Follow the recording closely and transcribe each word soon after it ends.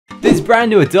brand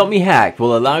new Adopt Me hack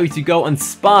will allow you to go and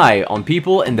spy on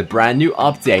people in the brand new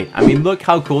update. I mean, look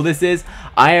how cool this is.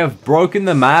 I have broken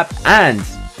the map and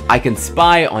I can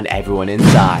spy on everyone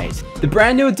inside. The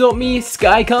brand new Adopt Me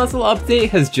Sky Castle update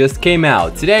has just came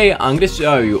out. Today, I'm going to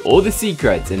show you all the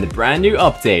secrets in the brand new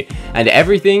update and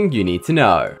everything you need to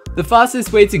know. The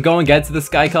fastest way to go and get to the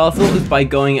Sky Castle is by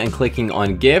going and clicking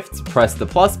on gifts, press the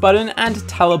plus button and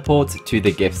teleport to the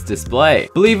gifts display.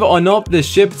 Believe it or not, the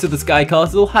ship to the Sky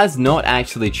Castle has not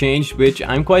actually changed, which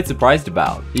I'm quite surprised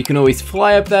about. You can always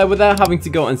fly up there without having to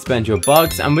go and spend your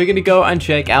bucks, and we're going to go and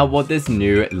check out what this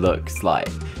new looks like.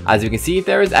 As you can see,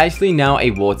 there is actually now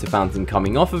a water fountain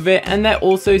coming off of it, and there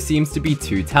also seems to be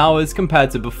 2 towers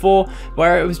compared to before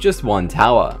where it was just 1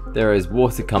 tower. There is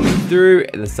water coming through,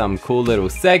 there's some cool little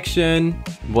section,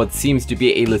 what seems to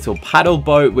be a little paddle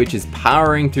boat which is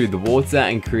powering through the water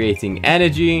and creating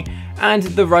energy, and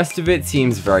the rest of it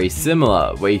seems very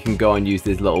similar, where you can go and use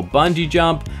this little bungee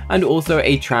jump and also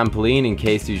a trampoline in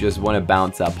case you just want to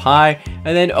bounce up high.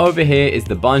 And then over here is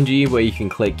the bungee where you can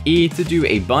click E to do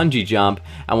a bungee jump,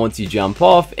 and once you jump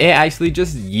off, it actually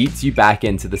just yeets you back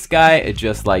into the sky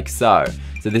just like so.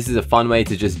 So this is a fun way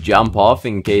to just jump off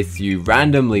in case you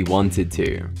randomly wanted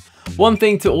to. One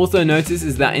thing to also notice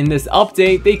is that in this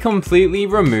update, they completely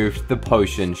removed the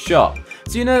potion shop.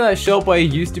 So you know that shop where you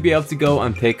used to be able to go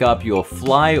and pick up your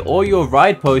fly or your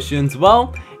ride potions?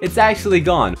 Well, it's actually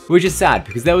gone, which is sad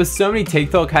because there was so many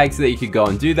TikTok hacks that you could go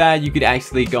and do that. You could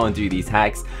actually go and do these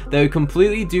hacks that would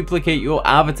completely duplicate your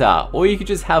avatar, or you could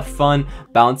just have fun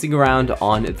bouncing around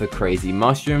on the crazy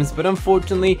mushrooms. But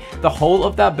unfortunately, the whole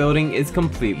of that building is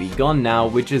completely gone now,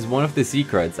 which is one of the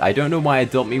secrets. I don't know why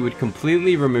Adopt Me would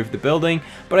completely remove the building,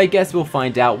 but I guess we'll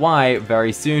find out why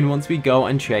very soon once we go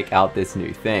and check out this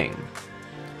new thing.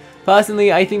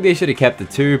 Personally, I think they should have kept the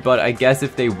 2, but I guess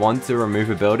if they want to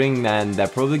remove a building, then they're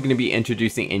probably going to be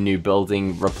introducing a new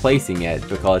building replacing it,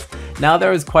 because now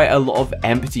there is quite a lot of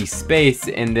empty space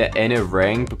in the inner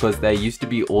ring, because there used to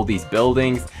be all these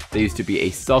buildings, there used to be a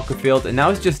soccer field, and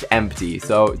now it's just empty.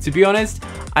 So to be honest,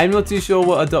 I'm not too sure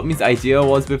what Adopt Me's idea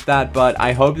was with that, but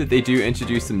I hope that they do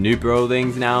introduce some new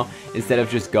buildings now, instead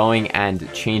of just going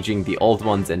and changing the old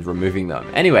ones and removing them.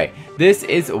 Anyway, this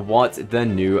is what the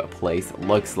new place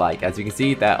looks like. As you can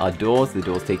see, there are doors. The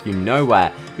doors take you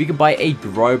nowhere. We can buy a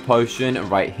grow potion.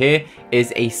 Right here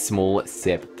is a small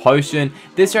sip potion.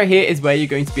 This right here is where you're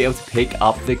going to be able to pick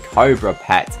up the Cobra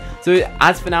pet. So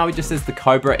as for now, it just says the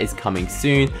Cobra is coming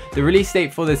soon. The release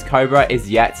date for this Cobra is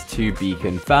yet to be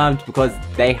confirmed because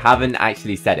they haven't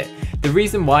actually said it. The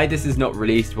reason why this is not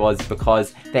released was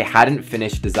because they hadn't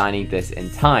finished designing this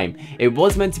in time. It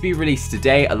was meant to be released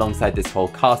today alongside this whole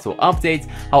castle update.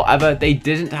 However, they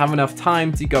didn't have enough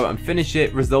time to go and finish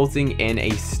it, resulting in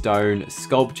a stone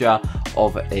sculpture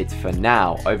of it for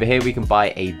now. Over here, we can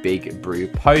buy a big brew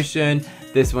potion.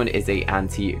 This one is a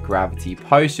anti-gravity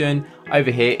potion. Over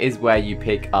here is where you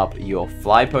pick up your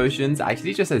fly potions.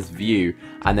 Actually, it just says view,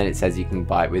 and then it says you can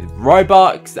buy it with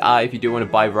Robux. If you do want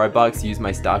to buy Robux, use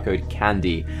my star code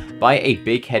CANDY. Buy a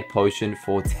big head potion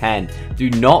for 10. Do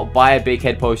not buy a big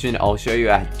head potion. I'll show you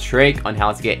a trick on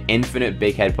how to get infinite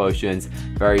big head potions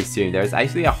very soon. There's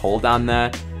actually a hole down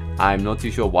there. I'm not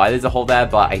too sure why there's a hole there,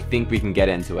 but I think we can get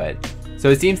into it. So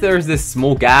it seems there is this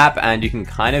small gap, and you can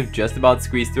kind of just about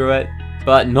squeeze through it,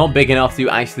 but not big enough to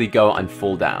actually go and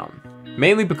fall down.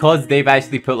 Mainly because they've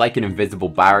actually put like an invisible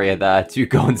barrier there to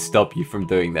go and stop you from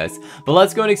doing this. But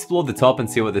let's go and explore the top and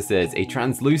see what this is. A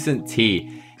translucent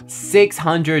tea.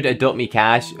 600 Adopt Me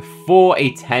cash for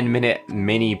a 10-minute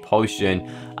mini potion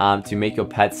to make your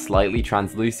pet slightly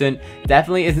translucent.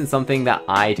 Definitely isn't something that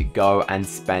I'd go and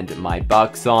spend my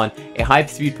bucks on. A hyper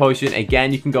speed potion,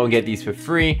 again, you can go and get these for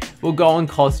free, will go and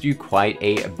cost you quite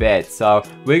a bit. So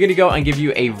we're going to go and give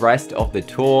you a rest of the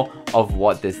tour of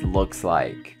what this looks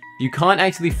like. You can't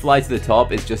actually fly to the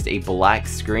top, it's just a black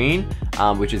screen,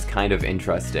 which is kind of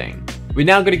interesting. We're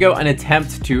now going to go and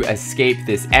attempt to escape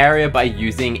this area by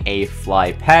using a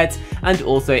fly pet and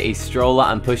also a stroller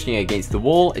and pushing it against the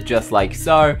wall just like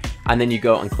so, and then you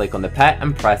go and click on the pet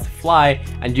and press fly,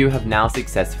 and you have now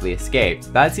successfully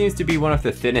escaped. That seems to be one of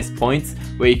the thinnest points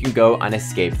where you can go and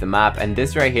escape the map, and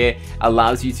this right here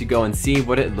allows you to go and see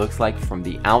what it looks like from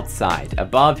the outside.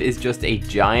 Above is just a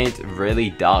giant really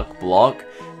dark block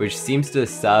which seems to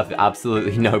serve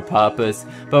absolutely no purpose.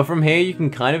 But from here, you can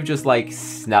kind of just like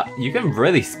snap. You can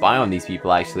really spy on these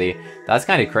people, actually. That's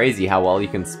kind of crazy how well you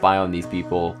can spy on these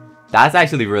people. That's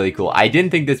actually really cool. I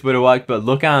didn't think this would have worked, but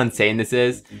look how insane this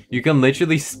is. You can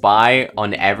literally spy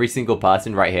on every single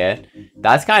person right here.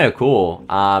 That's kind of cool.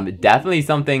 Definitely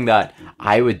something that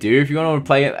I would do if you want to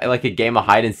play like a game of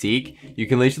hide and seek. you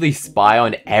can literally spy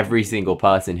on every single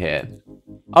person here.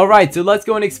 Alright, so let's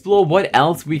go and explore what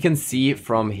else we can see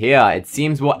from here. It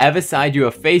seems whatever side you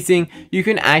are facing, you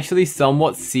can actually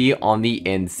somewhat see on the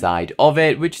inside of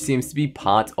it, which seems to be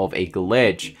part of a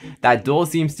glitch. That door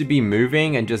seems to be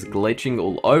moving and just glitching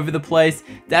all over the place.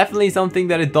 Definitely something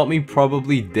that Adopt.me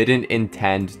probably didn't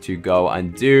intend to go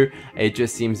and do. It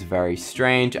just seems very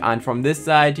strange. And from this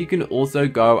side, you can also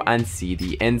go and see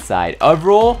the inside.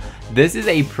 Overall, this is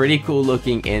a pretty cool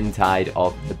looking inside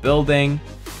of the building.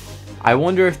 I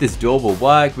wonder if this door will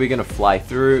work. We're gonna fly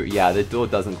through. Yeah, the door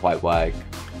doesn't quite work.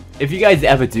 If you guys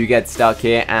ever do get stuck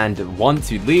here and want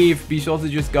to leave, be sure to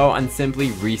just go and simply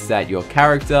reset your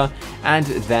character and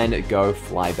then go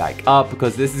fly back up,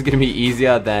 because this is gonna be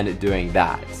easier than doing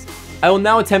that. I will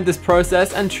now attempt this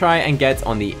process and try and get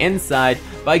on the inside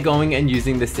by going and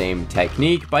using the same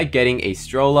technique by getting a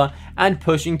stroller and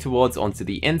pushing towards onto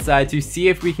the inside to see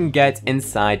if we can get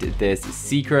inside this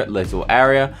secret little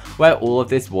area where all of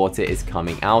this water is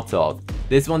coming out of.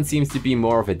 This one seems to be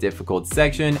more of a difficult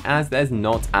section as there's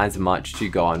not as much to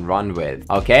go and run with.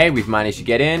 Okay, we've managed to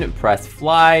get in, press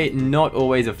fly, not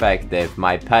always effective.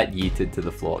 My pet yeeted to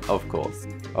the floor, of course.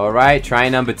 Alright, try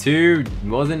number 2,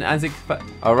 wasn't as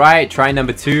Alright, try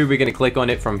number 2, we're gonna click on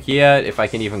it from here. If I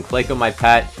can even click on my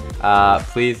pet,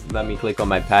 please let me click on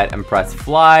my pet and press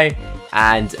fly.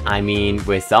 And I mean,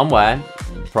 we're somewhere.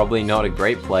 Probably not a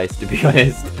great place, to be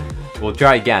honest. We'll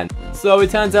try again. So it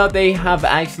turns out they have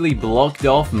actually blocked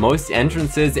off most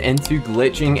entrances into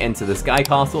glitching into the Sky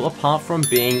Castle apart from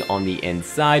being on the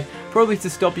inside, probably to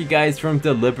stop you guys from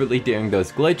deliberately doing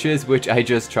those glitches, which I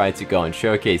just tried to go and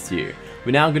showcase you.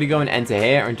 We're now going to go and enter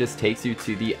here and just takes you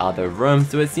to the other room.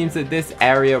 So it seems that this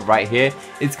area right here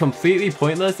is completely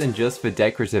pointless and just for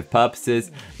decorative purposes,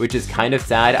 which is kind of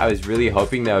sad. I was really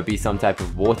hoping there would be some type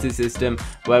of water system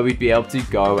where we'd be able to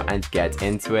go and get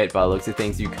into it. By the looks of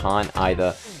things, you can't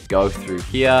either go through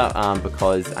here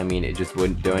because, I mean, it just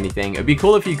wouldn't do anything. It'd be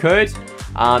cool if you could.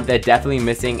 They're definitely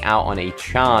missing out on a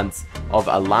chance of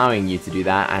allowing you to do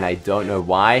that, and I don't know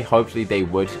why. Hopefully they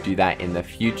would do that in the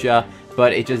future,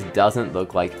 but it just doesn't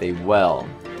look like they will.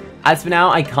 As for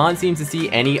now, I can't seem to see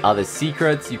any other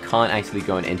secrets. You can't actually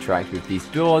go and interact with these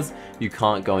doors. You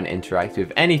can't go and interact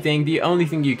with anything. The only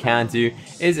thing you can do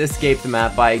is escape the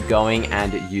map by going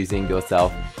and using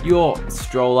yourself your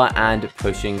stroller and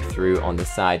pushing through on the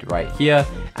side right here,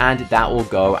 and that will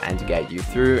go and get you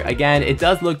through. Again, it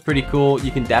does look pretty cool.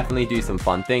 You can definitely do some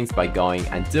fun things by going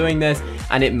and doing this,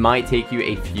 and it might take you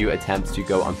a few attempts to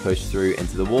go and push through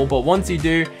into the wall, but once you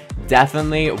do,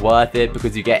 definitely worth it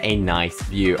because you get a nice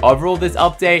view. Overall, this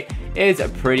update is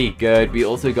pretty good. We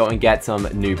also go and get some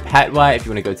new petware. If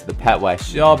you want to go to the petware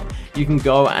shop, you can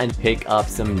go and pick up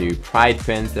some new pride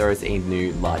pins. There is a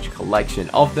new large collection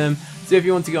of them. So if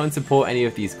you want to go and support any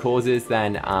of these causes,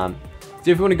 then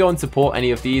you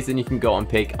can go and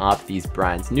pick up these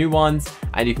brand new ones,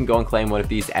 and you can go and claim one of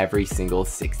these every single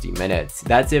 60 minutes.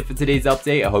 That's it for today's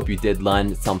update. I hope you did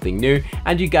learn something new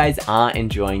and you guys are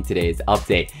enjoying today's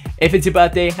update. If it's your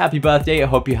birthday, happy birthday. I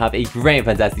hope you have a great and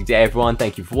fantastic day, everyone.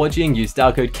 Thank you for watching. Use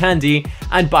style code CANDY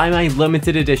and buy my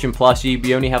limited edition plushie.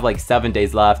 We only have like 7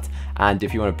 days left, and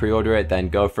if you want to pre-order it, then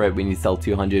go for it. We need to sell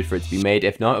 200 for it to be made.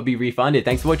 If not, it'll be refunded.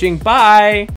 Thanks for watching. Bye!